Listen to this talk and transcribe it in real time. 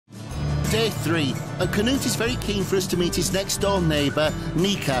Day 3, and Knut is very keen for us to meet his next-door neighbour,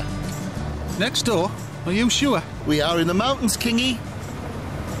 Nikka. Next door? Are you sure? We are in the mountains, Kingy.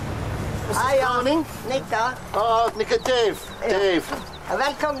 Hi, morning. Nikka. Oh, Nikka, Dave. Dave.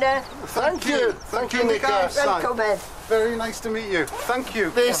 Welcome there. Thank you. Thank you, Nikka. Welcome. Very nice to meet you. Thank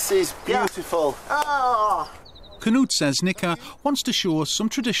you. This is beautiful. Oh. Knut says Nikka wants to show us some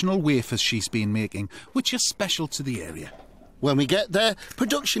traditional wafers she's been making, which are special to the area. When we get there,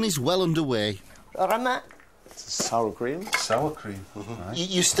 production is well underway. Sour cream. Sour cream. Right.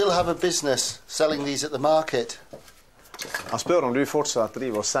 You still have a business selling these at the market? Han spør om du fortsatt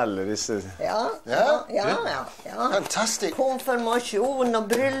driver og selger disse. Ja. Fantastic. Konfirmasjon og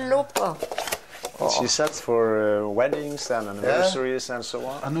bryllup og... She sells for weddings and anniversaries and so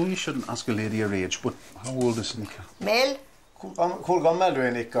on. I know you shouldn't ask a lady her age, but how old is Nikka? Mel? Hvor gammel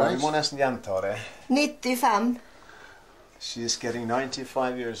du Nikka? Du må nesten gjenta det. 95. She is getting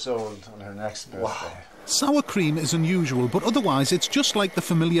 95 years old on her next birthday. Wow. Sour cream is unusual, but otherwise it's just like the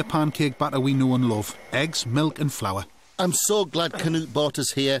familiar pancake batter we know and love. Eggs, milk and flour. I'm so glad Knut brought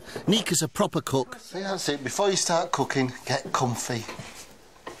us here. Nikka's a proper cook. See, that's it. Before you start cooking, get comfy.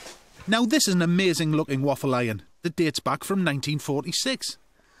 Now this is an amazing looking waffle iron that dates back from 1946.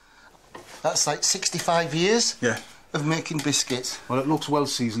 That's like 65 years of making biscuits. Well, it looks well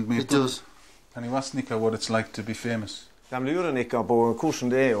seasoned, mate. It does. Can you ask Nikka what it's like to be famous? De lurer Nikka på hvordan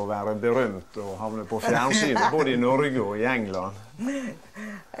det å være berømt og havne på fjernsynet, både I Norge og I England.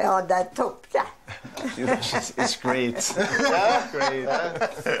 Ja, det topp, det. It's great. Great.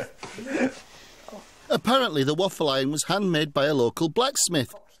 Apparently the waffle iron was handmade by a local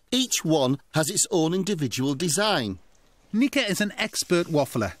blacksmith. Each one has its own individual design. Nikka is an expert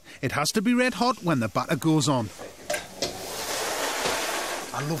waffler. It has to be red hot when the batter goes on.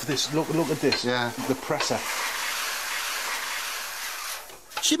 I love this. Look at this. Yeah. The presser.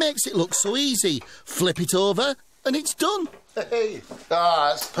 She makes it look so easy. Flip it over and it's done. Hey. Ah,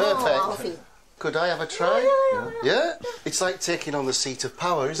 that's perfect. Could I have a try? Yeah? It's like taking on the seat of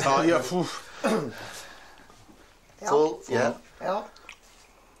power, isn't it? Yeah. Full, yeah. Ja.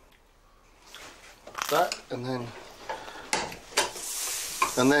 That, and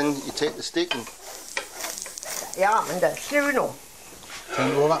then you take the stick and... Ja, men det slu nå. Turn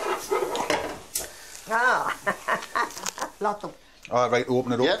it over. Ja. Latt opp. All right,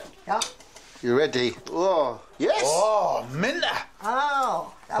 open it up. Yep. Ja. You ready? Oh, yes! Oh, Minna!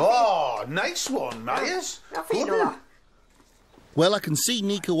 Oh, nice one, Myers. Well, I can see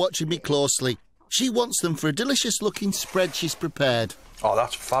Nikka watching me closely. She wants them for a delicious-looking spread she's prepared. Oh,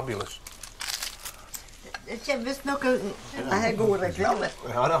 that's fabulous. Det kjennes noe... Det er god reklame.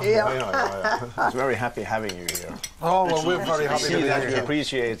 Ja. It's very happy having you here. Oh, well, we're very happy to be that you here.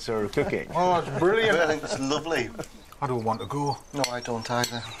 appreciate her cooking. Oh, it's brilliant. I think it's lovely. I don't want to go. No, I don't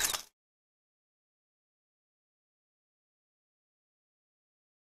either.